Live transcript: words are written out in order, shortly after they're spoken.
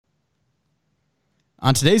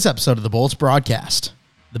On today's episode of the Bolts broadcast,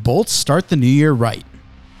 the Bolts start the new year right.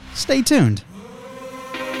 Stay tuned.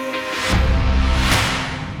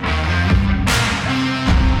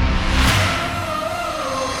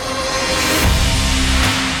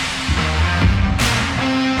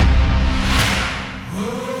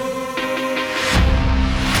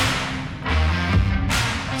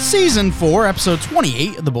 Season 4, episode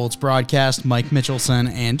 28 of the Bolts broadcast. Mike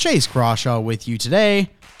Mitchelson and Chase Crawshaw with you today.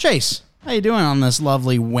 Chase, how you doing on this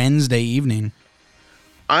lovely Wednesday evening?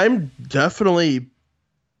 I'm definitely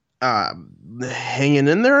hanging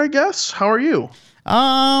in there, I guess. How are you?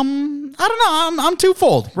 I don't know. I'm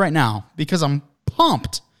twofold right now because I'm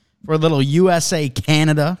pumped for a little USA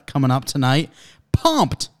Canada coming up tonight.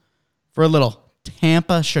 Pumped for a little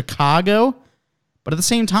Tampa Chicago, but at the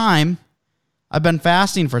same time, I've been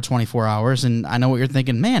fasting for 24 hours, and I know what you're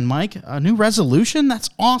thinking. Man, Mike, a new resolution? That's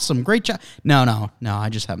awesome. Great job. No. I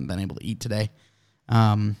just haven't been able to eat today.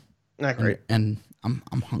 Not great. And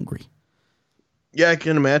I'm hungry. Yeah, I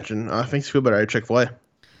can imagine. Things feel better at Chick-fil-A.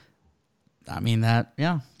 I mean, that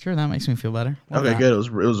makes me feel better. Okay, good. It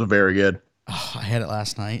was very good. Oh, I had it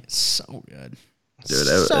last night. So good. Dude,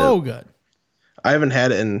 good. I haven't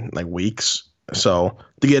had it in like weeks. So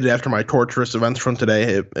to get it after my torturous events from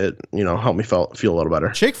today, it helped me feel a little better.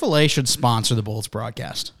 Chick-fil-A should sponsor the Bolts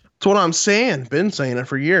broadcast. That's what I'm saying. Been saying it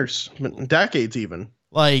for years, decades even.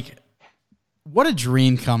 Like, what a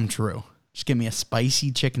dream come true. Just give me a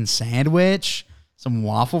spicy chicken sandwich, some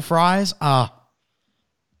waffle fries.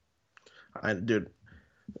 Dude,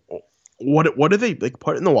 what do they like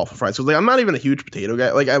put in the waffle fries? Because I'm not even a huge potato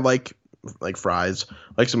guy. Like I like fries,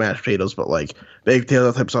 like some mashed potatoes, but like baked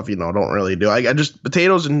potato type stuff, don't really do. I just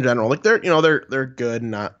potatoes in general, like they're good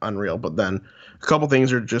and not unreal, but then a couple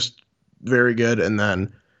things are just very good, and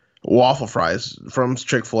then waffle fries from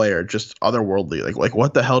Chick-fil-A are just otherworldly. Like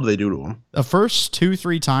what the hell do they do to them? The first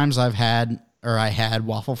 2-3 times I had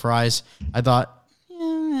waffle fries, I thought,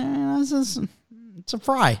 it's a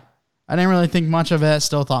fry. I didn't really think much of it.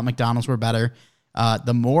 Still thought McDonald's were better.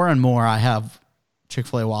 The more and more I have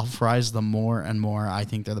Chick-fil-A waffle fries, the more and more I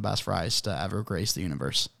think they're the best fries to ever grace the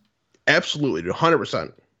universe. Absolutely,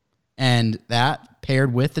 100%. And that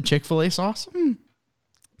paired with the Chick-fil-A sauce,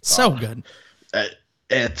 so good.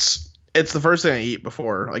 It's the first thing I eat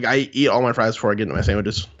before. Like I eat all my fries before I get into my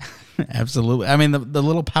sandwiches. Absolutely. I mean, the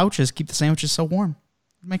little pouches keep the sandwiches so warm.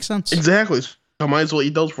 It makes sense. Exactly. So I might as well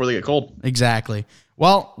eat those before they get cold. Exactly.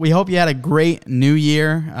 Well, we hope you had a great new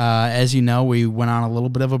year. As you know, we went on a little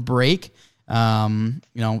bit of a break.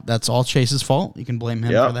 That's all Chase's fault. You can blame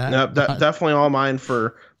him for that. Yep, definitely all mine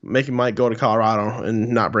for making Mike go to Colorado and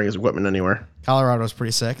not bring his equipment anywhere. Colorado's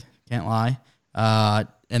pretty sick. Can't lie.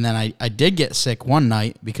 And then I did get sick one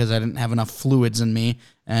night because I didn't have enough fluids in me.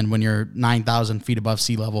 And when you're 9,000 feet above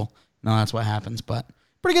sea level, that's what happens. But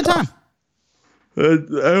pretty good time.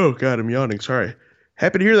 Oh, God, I'm yawning. Sorry.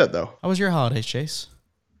 Happy to hear that, though. How was your holidays, Chase?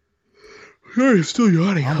 Sorry, still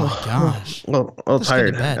yawning. Oh, my gosh. Well,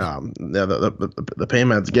 tired. The pain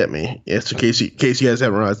meds get me. It's in case you guys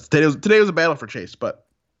haven't realized. Today was a battle for Chase, but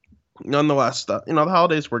nonetheless, the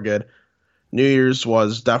holidays were good. New Year's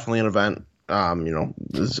was definitely an event.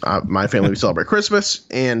 My family, we celebrate Christmas,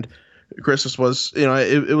 and Christmas was,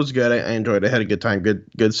 it was good. I enjoyed it. I had a good time.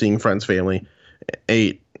 Good seeing friends, family.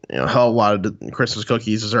 Ate, hell of a lot of Christmas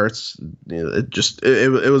cookies, desserts.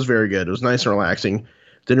 It was very good. It was nice and relaxing.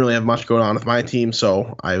 Didn't really have much going on with my team,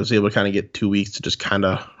 so I was able to kind of get 2 weeks to just kind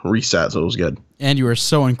of reset, so it was good. And you were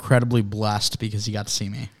so incredibly blessed because you got to see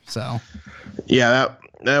me. So, yeah,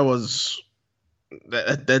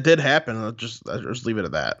 that did happen. I'll just leave it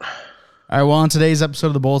at that. All right, well, on today's episode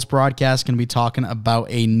of the Bolts broadcast, going to be talking about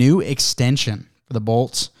a new extension for the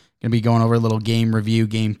Bolts. Going to be going over a little game review,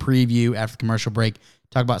 game preview after the commercial break.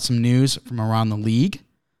 Talk about some news from around the league,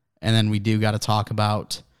 and then we do got to talk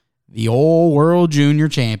about the old World Junior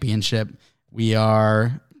Championship. We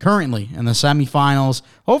are currently in the semifinals.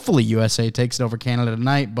 Hopefully USA takes it over Canada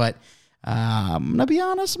tonight, but I'm going to be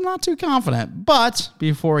honest, I'm not too confident. But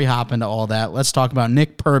before we hop into all that, let's talk about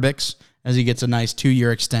Nick Perbix as he gets a nice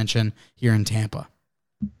 2-year extension here in Tampa.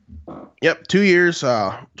 Yep, 2 years,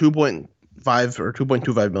 2.5 or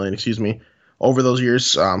 2.25 million, over those years.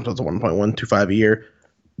 So it's a 1.125 a year.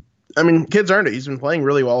 I mean, kid's earned it. He's been playing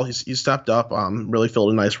really well. He's stepped up, really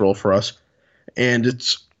filled a nice role for us. And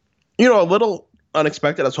it's, a little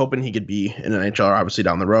unexpected. I was hoping he could be in an NHL, obviously,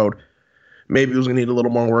 down the road. Maybe he was going to need a little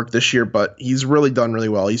more work this year, but he's really done really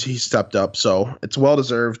well. He's stepped up, so it's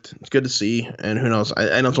well-deserved. It's good to see, and who knows?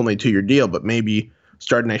 I know it's only a 2-year deal, but maybe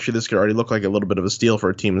starting next year, this could already look like a little bit of a steal for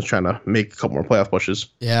a team that's trying to make a couple more playoff pushes.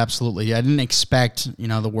 Yeah, absolutely. I didn't expect,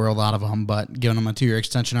 the world out of him, but giving him a 2-year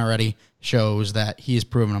extension already shows that he's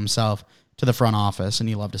proven himself to the front office, and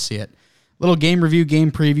you love to see it. Little game review,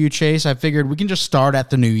 game preview, Chase. I figured we can just start at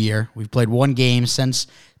the new year. We've played one game since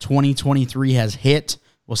 2023 has hit.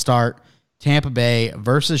 We'll start Tampa Bay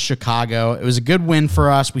versus Chicago. It was a good win for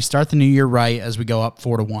us. We start the new year right as we go up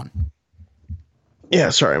 4-1. Yeah,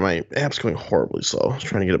 sorry, my app's going horribly slow. I was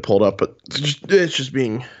trying to get it pulled up, but it's just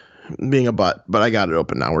being a butt. But I got it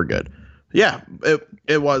open now. We're good. Yeah,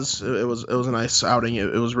 it was a nice outing.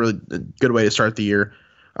 It was really a good way to start the year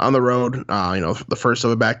on the road. The first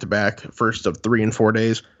of a back-to-back, first of 3 and 4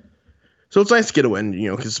 days. So it's nice to get a win.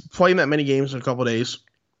 Because playing that many games in a couple of days,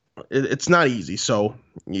 it's not easy. So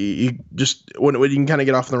you just when you can kind of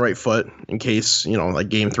get off on the right foot in case like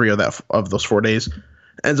game 3 of those 4 days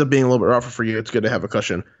ends up being a little bit rougher for you. It's good to have a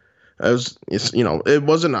cushion. It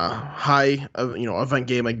wasn't a high event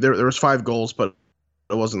game. Like there was 5 goals, but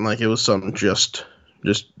it wasn't like it was some just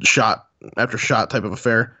shot after shot type of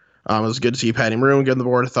affair. It was good to see Patty Maroon get on the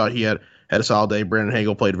board. I thought he had a solid day. Brandon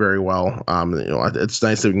Hagel played very well. It's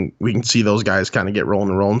nice that we can see those guys kind of get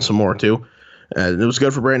rolling some more too. And it was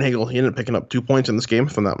good for Brandon Hagel. He ended up picking up 2 points in this game,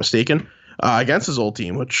 if I'm not mistaken, against his old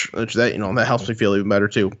team, which that helps me feel even better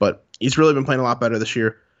too. But he's really been playing a lot better this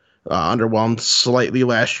year. Underwhelmed slightly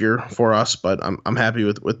last year for us, but I'm happy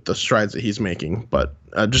with the strides that he's making. But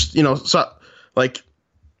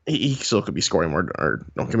he still could be scoring more. Or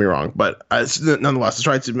don't get me wrong, but nonetheless, the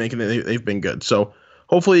strides he's making they've been good. So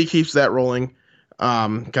hopefully he keeps that rolling.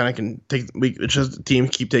 The team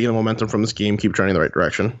keep taking the momentum from this game, keep trending in the right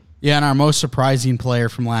direction. Yeah, and our most surprising player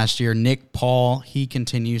from last year, Nick Paul, he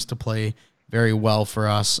continues to play very well for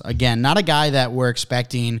us. Again, not a guy that we're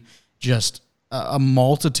expecting just a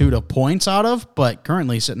multitude of points out of, but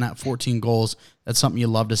currently sitting at 14 goals. That's something you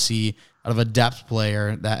love to see out of a depth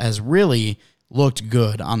player that has really looked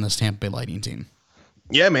good on this Tampa Bay Lightning team.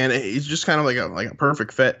 Yeah, man, he's just kind of like a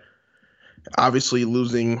perfect fit. Obviously,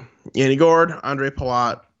 losing Yanni Gord, Andre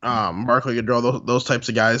Palat, Barclay Goodrow, those types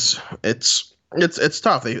of guys, it's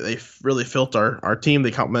tough. They really filter our team.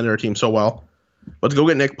 They complemented our team so well. But to go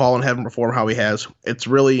get Nick Paul and have him perform how he has, it's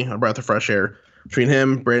really a breath of fresh air. Between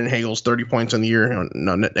him, Brandon Hagel's 30 points in the year.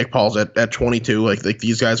 Nick Paul's at 22. Like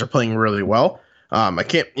these guys are playing really well. I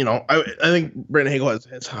think Brandon Hagel has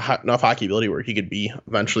enough hockey ability where he could be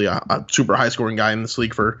eventually a super high scoring guy in this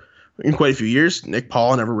league for quite a few years. Nick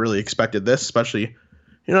Paul never really expected this, especially,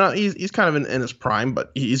 he's kind of in his prime, but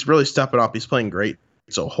he's really stepping up. He's playing great.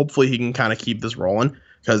 So hopefully he can kind of keep this rolling,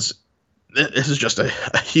 because this is just a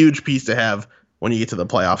huge piece to have when you get to the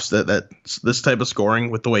playoffs. That this type of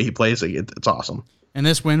scoring with the way he plays, it's awesome. And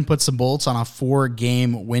this win puts the Bolts on a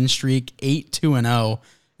 4-game win streak, 8-2-0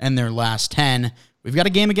 in their last 10. We've got a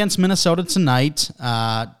game against Minnesota tonight.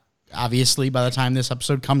 Obviously, by the time this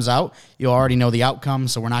episode comes out, you already know the outcome,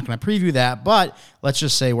 so we're not going to preview that. But let's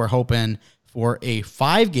just say we're hoping for a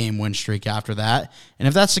 5-game win streak after that. And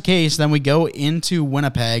if that's the case, then we go into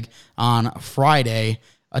Winnipeg on Friday,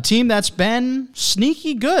 a team that's been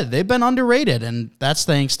sneaky good. They've been underrated, and that's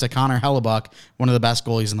thanks to Connor Hellebuck, one of the best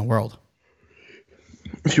goalies in the world.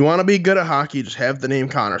 If you want to be good at hockey, just have the name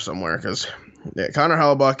Connor somewhere, because Connor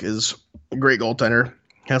Hellebuck is a great goaltender.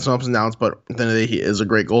 Has some ups and downs, but at the end of the day, he is a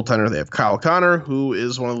great goaltender. They have Kyle Connor, who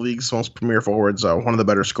is one of the league's most premier forwards, one of the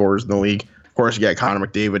better scorers in the league. Of course, you got Connor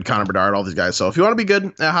McDavid, Connor Bedard, all these guys. So if you want to be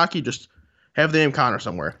good at hockey, just have the name Connor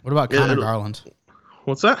somewhere. What about Connor Garland?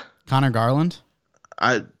 What's that? Connor Garland?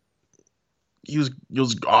 He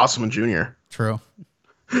was awesome in junior. True.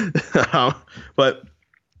 But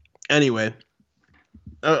anyway,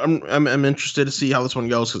 I'm interested to see how this one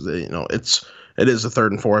goes, because it is the 3rd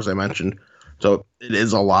and 4, as I mentioned, so it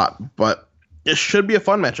is a lot, but it should be a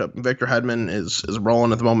fun matchup. Victor Hedman is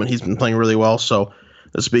rolling at the moment. He's been playing really well, so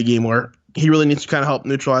it's a big game where he really needs to kind of help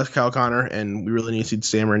neutralize Kyle Connor, and we really need to see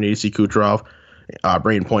Stammer, need to see Kucherov,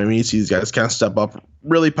 Braden Point. We need to see these guys kind of step up,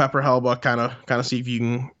 really pepper Hellebuck, kind of see if you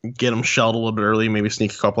can get them shelled a little bit early, maybe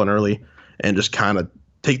sneak a couple in early, and just kind of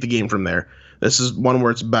take the game from there. This is one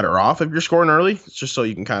where it's better off if you're scoring early. It's just so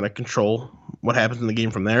you can kind of control what happens in the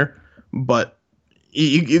game from there. But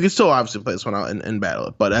you can still obviously play this one out and battle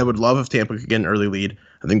it. But I would love if Tampa could get an early lead.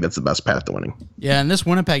 I think that's the best path to winning. Yeah, and this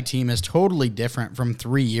Winnipeg team is totally different from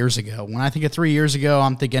 3 years ago. When I think of 3 years ago,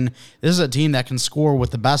 I'm thinking this is a team that can score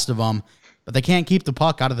with the best of them, but they can't keep the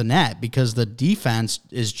puck out of the net because the defense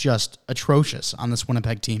is just atrocious on this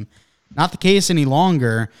Winnipeg team. Not the case any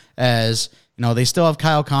longer, as they still have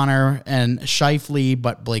Kyle Connor and Scheifele,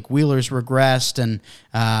 but Blake Wheeler's regressed,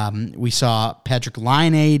 and we saw Patrick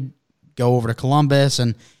Laine go over to Columbus,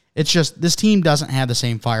 and It's just this team doesn't have the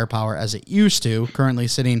same firepower as it used to, currently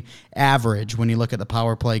sitting average when you look at the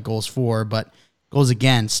power play goals for, but goals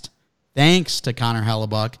against, thanks to Connor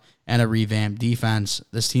Hellebuck and a revamped defense.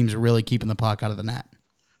 This team's really keeping the puck out of the net.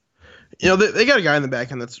 They got a guy in the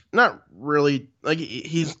back end that's not really, like,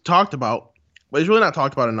 he's talked about, but he's really not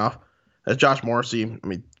talked about enough. That's Josh Morrissey. I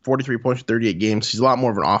mean, 43 points, 38 games. He's a lot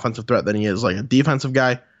more of an offensive threat than he is like a defensive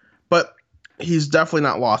guy, but he's definitely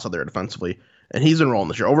not lost out there defensively. And he's been rolling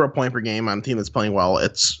this year, over a point per game on a team that's playing well.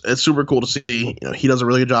 It's super cool to see. He does a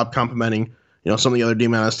really good job complimenting, some of the other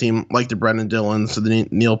D-men on his team, like the Brendan Dillons, the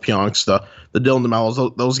Neil Pionks, the Dylan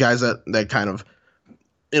DeMellos, those guys that kind of,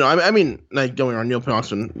 I mean, like, don't get me wrong, Neil Pionk's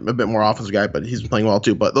been a bit more offensive guy, but he's been playing well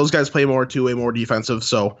too. But those guys play more two-way, more defensive.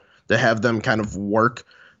 So to have them kind of work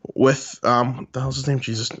with, what the hell's his name?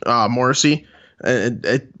 Jesus, Morrissey,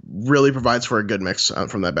 it really provides for a good mix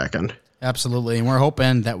from that back end. Absolutely, and we're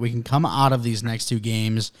hoping that we can come out of these next two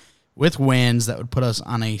games with wins that would put us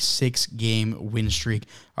on a 6-game win streak,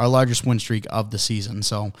 our largest win streak of the season.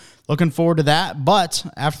 So looking forward to that, but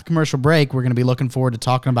after the commercial break, we're going to be looking forward to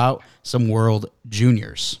talking about some World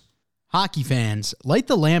Juniors. Hockey fans, light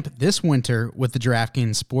the lamp this winter with the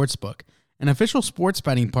DraftKings Sportsbook, an official sports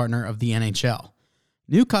betting partner of the NHL.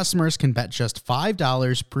 New customers can bet just $5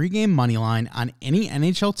 pregame moneyline on any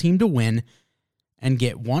NHL team to win and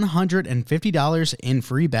get $150 in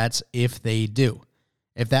free bets if they do.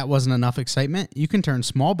 If that wasn't enough excitement, you can turn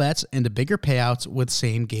small bets into bigger payouts with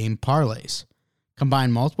same-game parlays.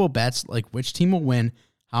 Combine multiple bets like which team will win,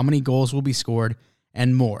 how many goals will be scored,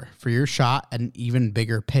 and more for your shot at an even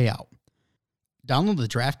bigger payout. Download the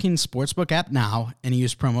DraftKings Sportsbook app now and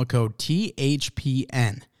use promo code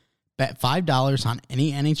THPN. Bet $5 on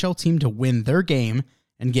any NHL team to win their game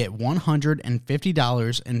and get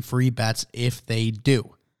 $150 in free bets if they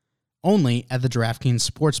do. Only at the DraftKings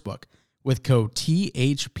Sportsbook with code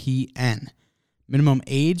THPN. Minimum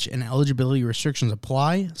age and eligibility restrictions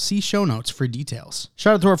apply. See show notes for details.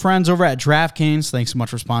 Shout out to our friends over at DraftKings. Thanks so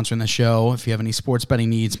much for sponsoring the show. If you have any sports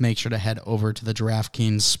betting needs, make sure to head over to the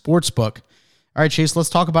DraftKings Sportsbook. All right, Chase, let's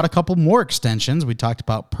talk about a couple more extensions. We talked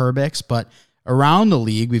about Perbix, but around the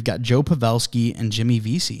league, we've got Joe Pavelski and Jimmy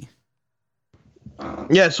Vesey.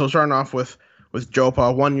 Yeah, so starting off with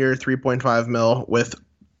Jopa, 1 year, $3.5 million with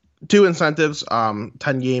two incentives. 10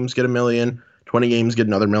 games, get $1 million. 20 games, get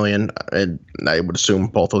another $1 million. And I would assume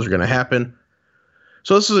both those are going to happen.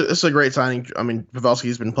 So this is a great signing. I mean,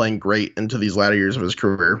 Pavelski's been playing great into these latter years of his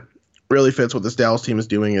career. Really fits what this Dallas team is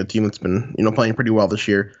doing, a team that's been playing pretty well this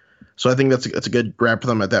year. So I think that's a good grab for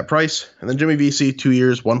them at that price. And then Jimmy Vesey, 2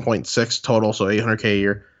 years, 1.6 total, so $800K a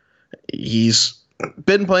year. He's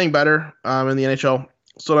been playing better in the NHL.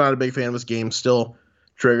 Still not a big fan of his game. Still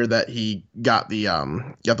triggered that he got the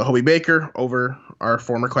Hobie Baker over our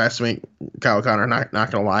former classmate Kyle O'Connor.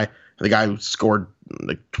 Not gonna lie, the guy who scored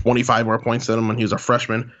like 25 more points than him when he was a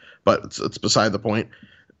freshman. But it's beside the point.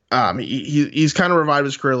 He's kind of revived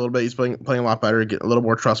his career a little bit. He's playing a lot better, getting a little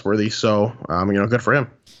more trustworthy. So good for him.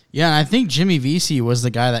 Yeah, and I think Jimmy Vesey was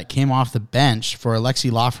the guy that came off the bench for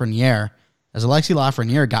Alexis Lafreniere. As Alexis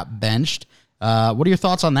Lafreniere got benched. What are your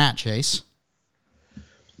thoughts on that, Chase?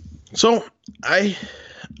 So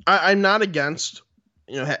I'm not against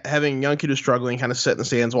having a young kid who's struggling kind of sit in the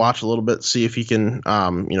stands, watch a little bit, see if he can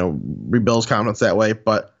rebuild his confidence that way.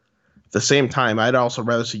 But at the same time, I'd also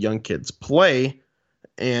rather see young kids play.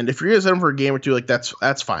 And if you're gonna send them for a game or two, like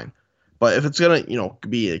that's fine. But if it's gonna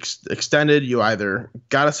be extended, you either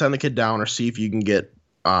gotta send the kid down or see if you can get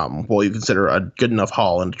what you consider a good enough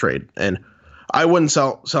haul in a trade. And I wouldn't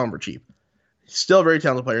sell him for cheap. Still a very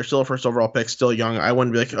talented player, still a first overall pick, still young. I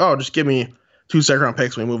wouldn't be like, oh, just give me 2 second-round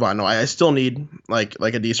picks when we move on. No, I still need like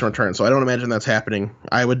a decent return. So I don't imagine that's happening.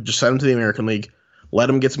 I would just send him to the American League, let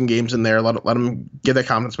him get some games in there, let him get that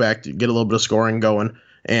confidence back, get a little bit of scoring going,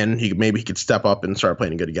 and maybe he could step up and start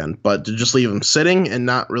playing good again. But to just leave him sitting and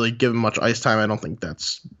not really give him much ice time, I don't think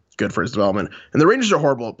that's good for his development. And the Rangers are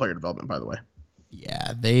horrible at player development, by the way.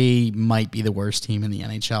 Yeah, they might be the worst team in the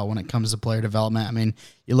NHL when it comes to player development. I mean,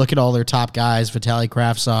 you look at all their top guys, Vitaly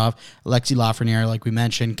Kravtsov, Alexis Lafreniere, like we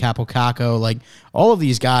mentioned, Capo Caco, like all of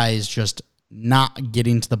these guys just not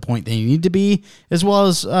getting to the point they need to be, as well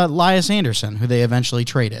as Elias Anderson, who they eventually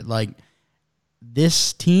traded. Like,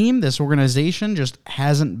 this team, this organization just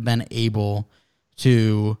hasn't been able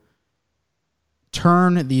to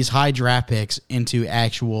turn these high draft picks into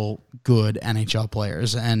actual good NHL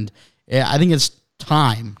players. And I think it's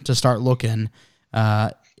time to start looking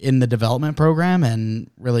in the development program and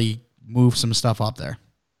really move some stuff up there.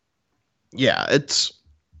 Yeah, it's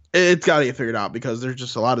got to get figured out because there's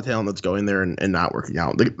just a lot of talent that's going there and not working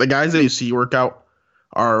out. The guys that you see work out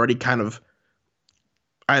are already kind of,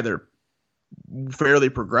 either fairly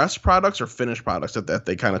progressed products or finished products that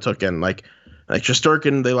they kind of took in. Like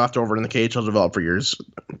Shesterkin, they left over in the KHL, developed for years.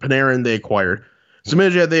 Panarin, they acquired.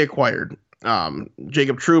 Samidja, they acquired.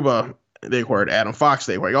 Jacob Trouba, they acquired. Adam Fox,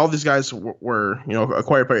 they acquired. All these guys were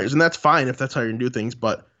acquired players, and that's fine if that's how you're gonna do things.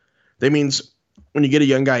 But that means when you get a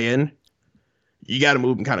young guy in, you got to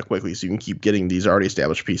move him kind of quickly so you can keep getting these already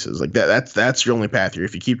established pieces. Like that's your only path here.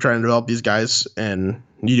 If you keep trying to develop these guys and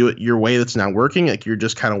you do it your way that's not working, like you're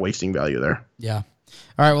just kind of wasting value there. Yeah.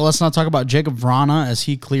 All right, well, let's not talk about Jacob Vrana as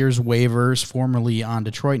he clears waivers, formerly on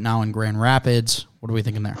Detroit, now in Grand Rapids. What are we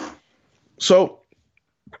thinking there? So,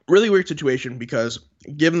 really weird situation because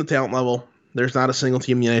given the talent level, there's not a single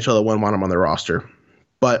team in the NHL that wouldn't want him on their roster.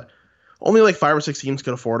 But only like 5 or 6 teams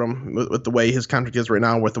could afford him with the way his contract is right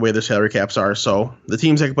now, with the way their salary caps are. So the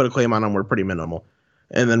teams that could put a claim on him were pretty minimal.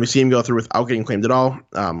 And then we see him go through without getting claimed at all.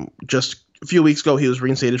 Just a few weeks ago, he was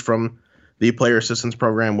reinstated from the player assistance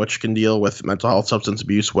program, which can deal with mental health, substance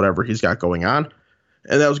abuse, whatever he's got going on.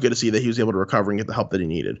 And that was good to see that he was able to recover and get the help that he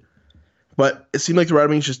needed. But it seemed like the Red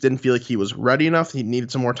Wings just didn't feel like he was ready enough. He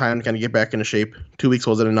needed some more time to kind of get back into shape. 2 weeks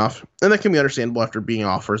wasn't enough. And that can be understandable after being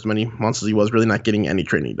off for as many months as he was, really not getting any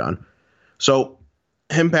training done. So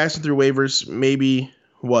him passing through waivers maybe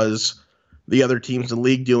was the other teams in the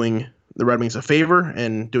league doing the Red Wings a favor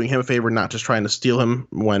and doing him a favor, not just trying to steal him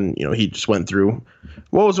when, he just went through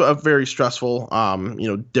what was a very stressful,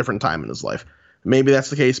 different time in his life. Maybe that's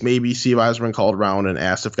the case. Maybe Steve Yzerman called around and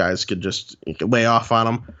asked if guys could just lay off on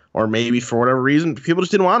him, or maybe for whatever reason, people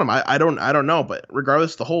just didn't want him. I don't know. But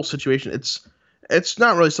regardless, the whole situation, it's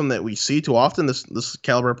not really something that we see too often. This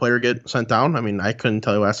caliber player get sent down. I mean, I couldn't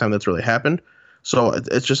tell you last time that's really happened. So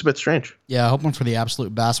it's just a bit strange. Yeah, hoping for the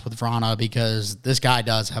absolute best with Vrana because this guy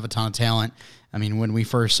does have a ton of talent. I mean, when we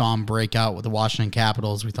first saw him break out with the Washington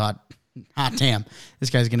Capitals, we thought, hot damn, this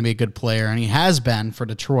guy's going to be a good player. And he has been for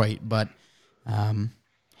Detroit, but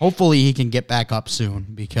hopefully he can get back up soon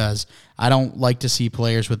because I don't like to see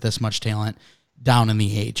players with this much talent down in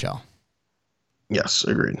the AHL. Yes,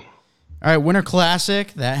 agreed. All right, Winter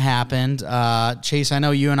Classic, that happened. Chase, I know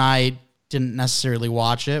you and I didn't necessarily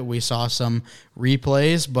watch it. We saw some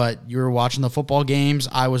replays, but you were watching the football games.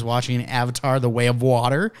 I was watching Avatar: The Way of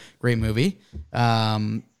Water. Great movie.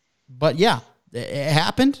 But yeah, it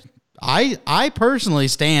happened. I personally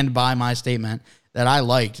stand by my statement that I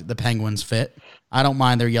liked the Penguins fit. I don't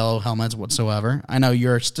mind their yellow helmets whatsoever. I know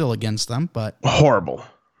you're still against them, but horrible.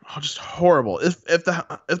 Just horrible. If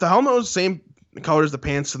the helmet was the same color as the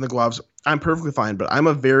pants and the gloves, I'm perfectly fine, but I'm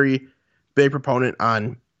a very big proponent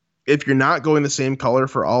on if you're not going the same color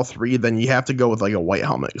for all three, then you have to go with like a white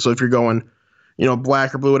helmet. So if you're going,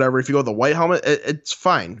 black or blue, whatever, if you go with the white helmet, it's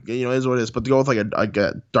fine. It is what it is. But to go with like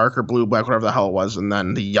a darker blue, black, whatever the hell it was, and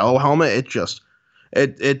then the yellow helmet,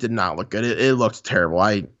 it did not look good. It looked terrible.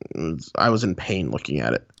 I was in pain looking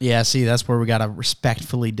at it. Yeah, see, that's where we got to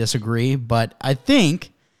respectfully disagree. But I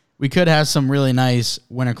think we could have some really nice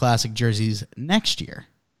Winter Classic jerseys next year.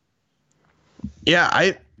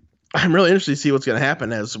 Yeah, I'm really interested to see what's going to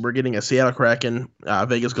happen as we're getting a Seattle Kraken,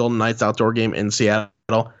 Vegas Golden Knights outdoor game in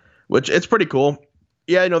Seattle, which it's pretty cool.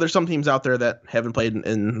 Yeah, there's some teams out there that haven't played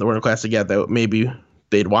in the Winter Classic yet that maybe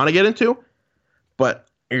they'd want to get into. But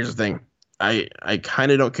here's the thing. I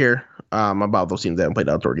kind of don't care about those teams that haven't played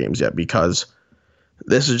outdoor games yet because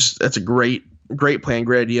it's a great plan,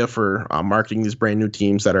 great idea for marketing these brand new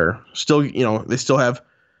teams that are still, they still have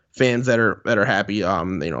fans that are happy.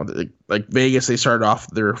 Like Vegas, they started off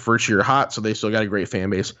their first year hot, so they still got a great fan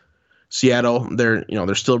base. Seattle, they're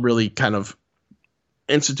still really kind of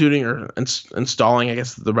instituting or installing, I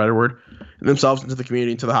guess the better word, themselves into the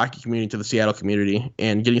community, into the hockey community, to the Seattle community,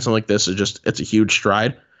 and getting something like this it's a huge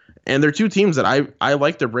stride. And they're two teams that I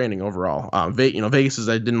like their branding overall. Vegas is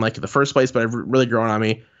I didn't like it in the first place, but I've really grown on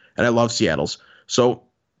me, and I love Seattle's. So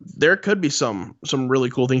there could be some really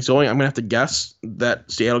cool things going. I'm gonna have to guess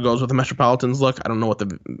that Seattle goes with the Metropolitans look. I don't know what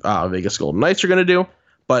the Vegas Golden Knights are gonna do,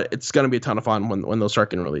 but it's gonna be a ton of fun when those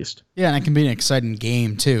start getting released. Yeah, and it can be an exciting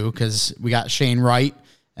game too because we got Shane Wright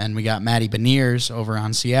and we got Matty Beniers over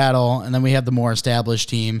on Seattle, and then we have the more established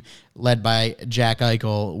team led by Jack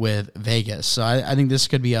Eichel with Vegas. So I think this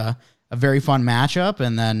could be a very fun matchup.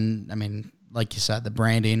 And then, I mean, like you said, the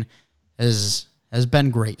branding has been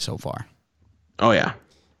great so far. Oh yeah.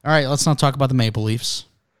 All right, let's not talk about the Maple Leafs.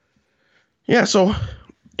 Yeah, so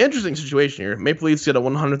interesting situation here. Maple Leafs get a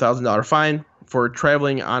 $100,000 fine for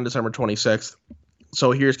traveling on December 26th.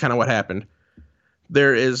 So here's kind of what happened.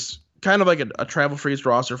 There is kind of like a travel freeze,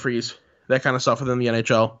 roster freeze, that kind of stuff within the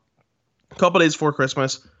NHL. A couple days before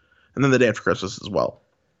Christmas, and then the day after Christmas as well.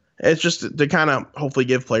 It's just to kind of hopefully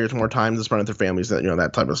give players more time to spend with their families,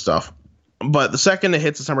 that type of stuff. But the second it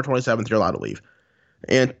hits December 27th, you're allowed to leave.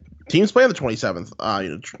 And teams play on the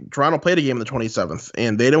 27th. Toronto played a game on the 27th,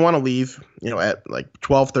 and they didn't want to leave, at like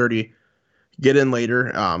 12:30, get in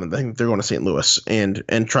later. I think they're going to St. Louis and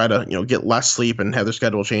try to, get less sleep and have their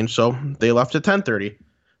schedule change. So they left at 10:30.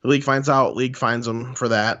 The league finds out. League finds them for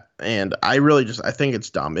that. And I think it's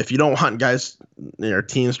dumb. If you don't want guys,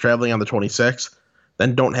 teams traveling on the 26th,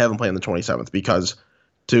 then don't have them play on the 27th, because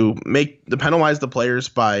to penalize the players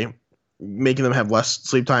by making them have less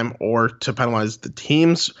sleep time, or to penalize the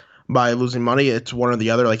teams by losing money, it's one or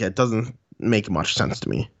the other. Like, it doesn't make much sense to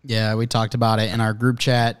me. Yeah, we talked about it in our group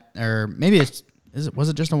chat, or maybe was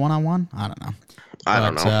it just a one-on-one? I don't know. I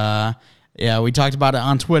don't know. Yeah, we talked about it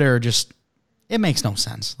on Twitter. Just, it makes no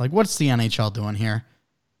sense. Like, what's the NHL doing here?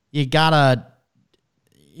 You gotta,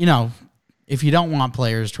 if you don't want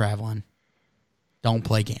players traveling, don't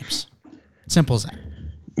play games. Simple as that.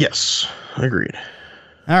 Yes, agreed.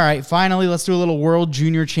 All right, finally, let's do a little World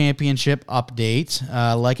Junior Championship update.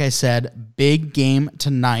 Like I said, big game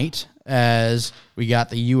tonight as we got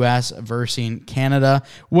the U.S. versus Canada.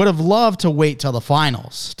 Would have loved to wait till the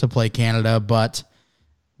finals to play Canada, but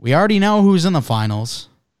we already know who's in the finals,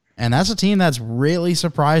 and that's a team that's really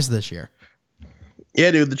surprised this year.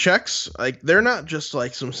 Yeah, dude, the Czechs, they're not just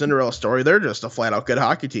like some Cinderella story. They're just a flat-out good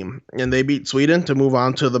hockey team, and they beat Sweden to move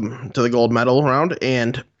on to the gold medal round,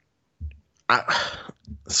 and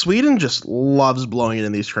Sweden just loves blowing it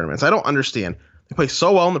in these tournaments. I don't understand. They play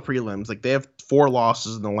so well in the prelims. Like, they have 4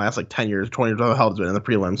 losses in the last 10 years, 20 years, whatever the hell it's been in the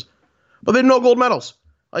prelims. But they have no gold medals.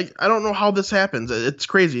 Like, I don't know how this happens. It's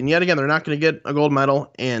crazy. And yet again, they're not going to get a gold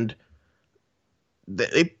medal, and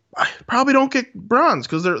they probably don't get bronze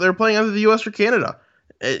because they're playing either the U.S. or Canada.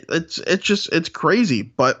 It's crazy.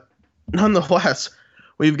 But nonetheless,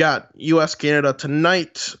 we've got U.S. Canada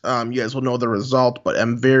tonight. You guys will know the result, but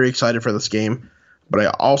I'm very excited for this game. But I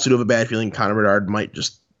also do have a bad feeling Connor Bedard might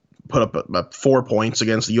just put up about 4 points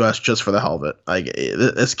against the U.S. just for the hell of it. Like,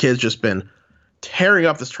 this kid's just been tearing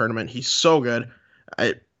up this tournament. He's so good.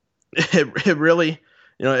 It really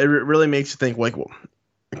makes you think, like, well,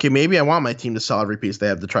 okay, maybe I want my team to sell every piece they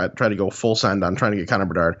have to try to go full send on trying to get Connor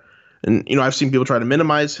Bedard. And I've seen people try to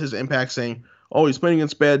minimize his impact, saying, "Oh, he's playing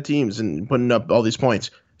against bad teams and putting up all these points."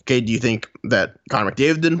 Okay, do you think that Connor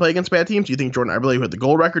McDavid didn't play against bad teams? Do you think Jordan Eberle, who had the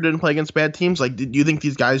goal record, didn't play against bad teams? Like, do you think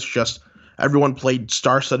these guys everyone played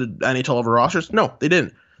star-studded NHL over rosters? No, they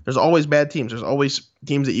didn't. There's always bad teams. There's always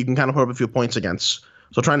teams that you can kind of put up a few points against.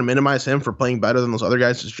 So trying to minimize him for playing better than those other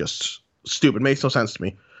guys is just stupid. It makes no sense to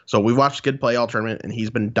me. So we watched Kid play all tournament, and he's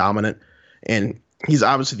been dominant, and he's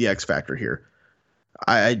obviously the X factor here.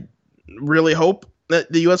 I really hope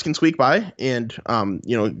that the U.S. can squeak by and,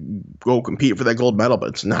 go compete for that gold medal, but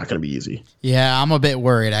it's not going to be easy. Yeah, I'm a bit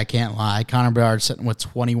worried. I can't lie. Connor Bedard sitting with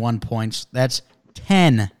 21 points. That's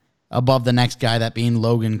 10 above the next guy, that being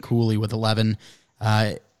Logan Cooley with 11.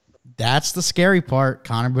 That's the scary part.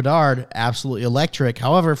 Connor Bedard, absolutely electric.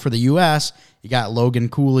 However, for the U.S., you got Logan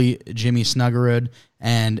Cooley, Jimmy Snuggerud,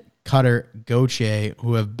 and Cutter Gauthier,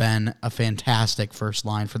 who have been a fantastic first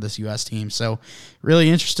line for this U.S. team. So really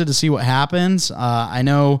interested to see what happens. I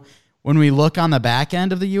know when we look on the back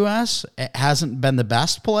end of the U.S., it hasn't been the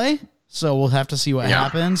best play, so we'll have to see what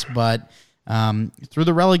happens. But through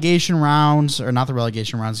the relegation rounds, or not the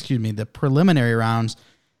relegation rounds, excuse me, the preliminary rounds,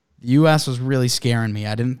 the U.S. was really scaring me.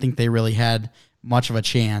 I didn't think they really had much of a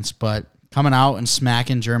chance, but coming out and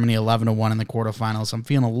smacking Germany 11-1 in the quarterfinals, I'm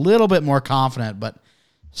feeling a little bit more confident, but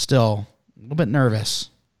still a little bit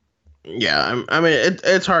nervous. Yeah, I mean,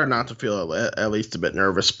 it's hard not to feel at least a bit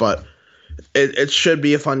nervous, but it should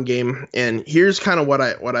be a fun game. And here's kind of what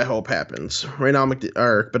I hope happens. Right now,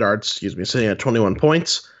 Bedard, sitting at 21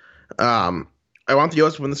 points. I want the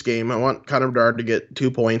U.S. to win this game. I want Connor Bedard to get 2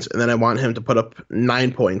 points, and then I want him to put up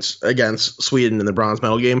 9 points against Sweden in the bronze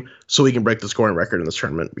medal game so we can break the scoring record in this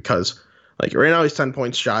tournament. Because, like, right now he's 10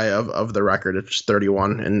 points shy of the record. It's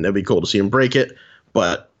 31, and it'd be cool to see him break it.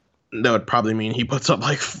 But that would probably mean he puts up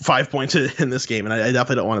like 5 points in this game, and I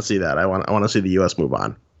definitely don't want to see that. I want to see the U.S. move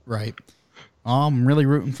on. Right. I'm really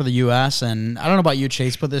rooting for the U.S., and I don't know about you,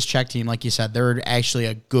 Chase, but this Czech team, like you said, they're actually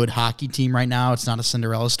a good hockey team right now. It's not a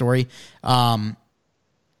Cinderella story.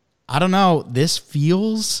 I don't know. This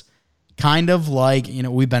feels kind of like,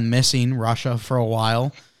 we've been missing Russia for a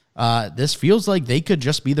while. This feels like they could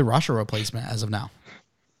just be the Russia replacement as of now.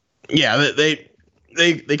 Yeah,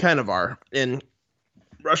 they kind of are. And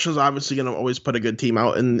Russia's obviously going to always put a good team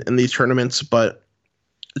out in these tournaments, but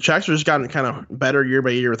the Czechs have just gotten kind of better year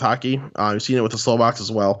by year with hockey. We've seen it with the Slovaks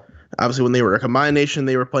as well. Obviously, when they were a combined nation,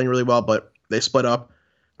 they were playing really well, but they split up,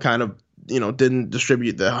 kind of, didn't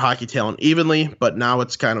distribute the hockey talent evenly, but now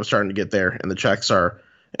it's kind of starting to get there, and the Czechs are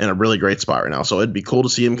in a really great spot right now. So it'd be cool to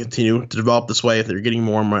see him continue to develop this way. If they're getting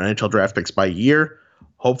more and more NHL draft picks by year,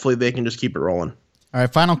 hopefully they can just keep it rolling. All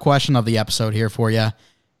right, final question of the episode here for you.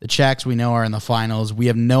 The Czechs we know are in the finals. We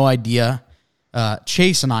have no idea.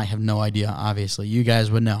 Chase and I have no idea, obviously. You guys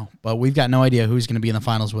would know. But we've got no idea who's going to be in the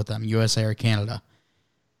finals with them, USA or Canada.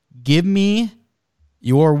 Give me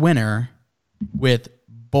your winner with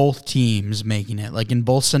both teams making it. Like in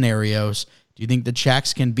both scenarios, do you think the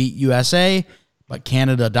Czechs can beat USA, but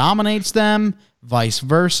Canada dominates them? Vice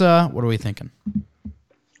versa? What are we thinking?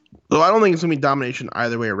 So I don't think it's going to be domination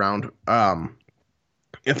either way around.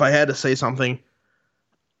 If I had to say something,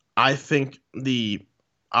 I think the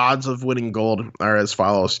odds of winning gold are as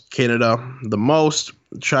follows. Canada the most,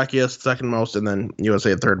 Czechia second most, and then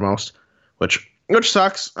USA third most, which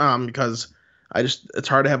sucks because it's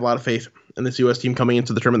hard to have a lot of faith in this U.S. team coming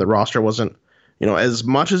into the tournament. The roster wasn't, as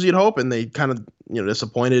much as you'd hope, and they kind of,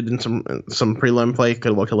 disappointed in some prelim play. Could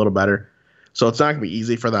have looked a little better. So it's not going to be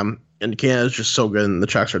easy for them. And Canada's just so good, and the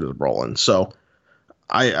Czechs are just rolling. So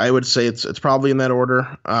I would say it's probably in that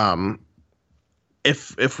order.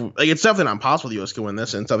 If it's definitely not impossible the U.S. can win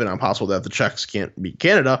this, and it's definitely not impossible that the Czechs can't beat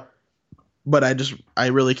Canada. But I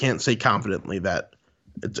really can't say confidently that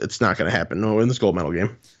it's not going to happen in this gold medal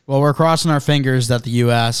game. Well, we're crossing our fingers that the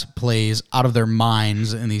U.S. plays out of their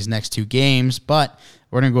minds in these next two games, but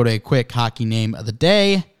we're going to go to a quick hockey name of the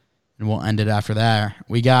day, and we'll end it after that.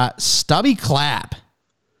 We got Stubby Clapp.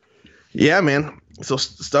 Yeah, man. So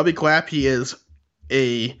Stubby Clapp, he is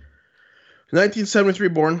a 1973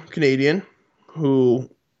 born Canadian who,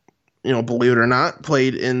 believe it or not,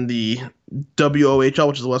 played in the WOHL,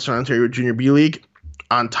 which is the Western Ontario Junior B League,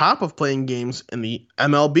 on top of playing games in the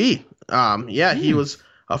MLB. He was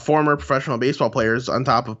a former professional baseball player on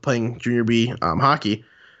top of playing Junior B hockey.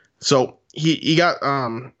 So he got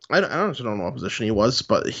I don't know what position he was,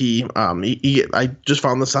 but I just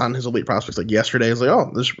found this on his Elite Prospects yesterday. I was like, oh,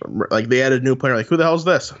 this they added a new player. Who the hell is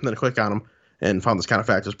this? And then I click on him and found this kind of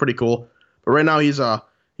fact. It's pretty cool. But right now he's a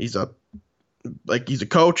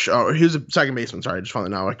coach, or he's a second baseman. Sorry, I just found it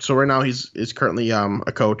now. So right now he's currently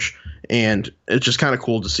a coach, and it's just kind of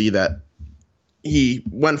cool to see that he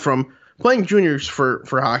went from playing juniors for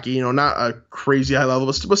hockey, not a crazy high level,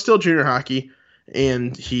 but still junior hockey,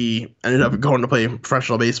 and he ended up going to play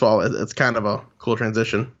professional baseball. It's kind of a cool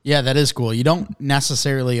transition. Yeah, that is cool. You don't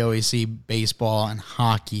necessarily always see baseball and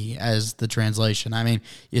hockey as the translation. I mean,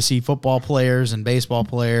 you see football players and baseball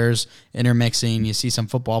players intermixing. You see some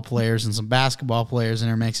football players and some basketball players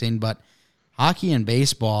intermixing, but hockey and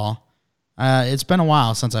baseball, it's been a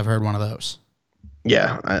while since I've heard one of those.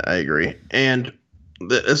 Yeah, I agree. And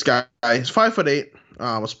this guy is 5'8",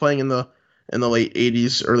 was playing in the late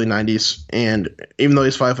 80s, early 90s, and even though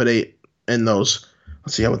he's 5'8", in those,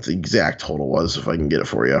 let's see what the exact total was if I can get it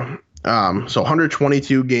for you. So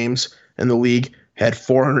 122 games in the league, had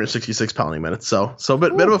 466 penalty minutes. So a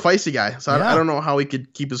bit of a feisty guy. So yeah. I don't know how he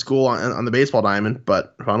could keep his cool on the baseball diamond,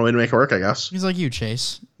 but found a way to make it work, I guess. He's like you,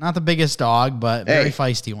 Chase. Not the biggest dog, but very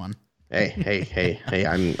feisty one. Hey,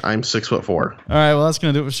 I'm 6'4". All right, well, that's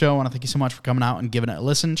going to do it for the show. I want to thank you so much for coming out and giving it a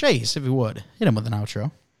listen. Chase, if you would, hit him with an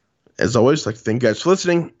outro. As always, I'd like to thank you guys for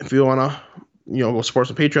listening. If you want to, go support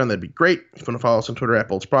us on Patreon, that'd be great. If you want to follow us on Twitter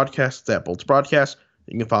 @Bolts Broadcast, it's @Bolts Broadcast.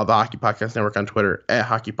 You can follow the Hockey Podcast Network on Twitter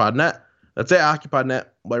 @HockeyPodNet. That's @HockeyPodNet.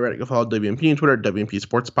 While you're at it, you can follow WNP on Twitter @WNP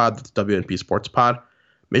Sports Pod. That's WNP Sports Pod.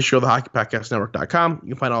 Make sure to go to hockeypodcastnetwork.com. You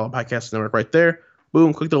can find all the podcasts network right there.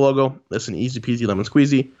 Boom, click the logo. Listen, easy peasy, lemon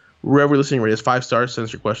squeezy. Wherever you're listening, rate us 5 stars. Send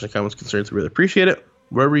us your questions, comments, concerns. We really appreciate it.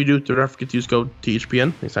 Wherever you do, don't forget to use code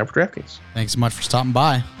THPN. It's time for DraftKings. Thanks so much for stopping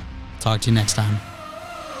by. Talk to you next time.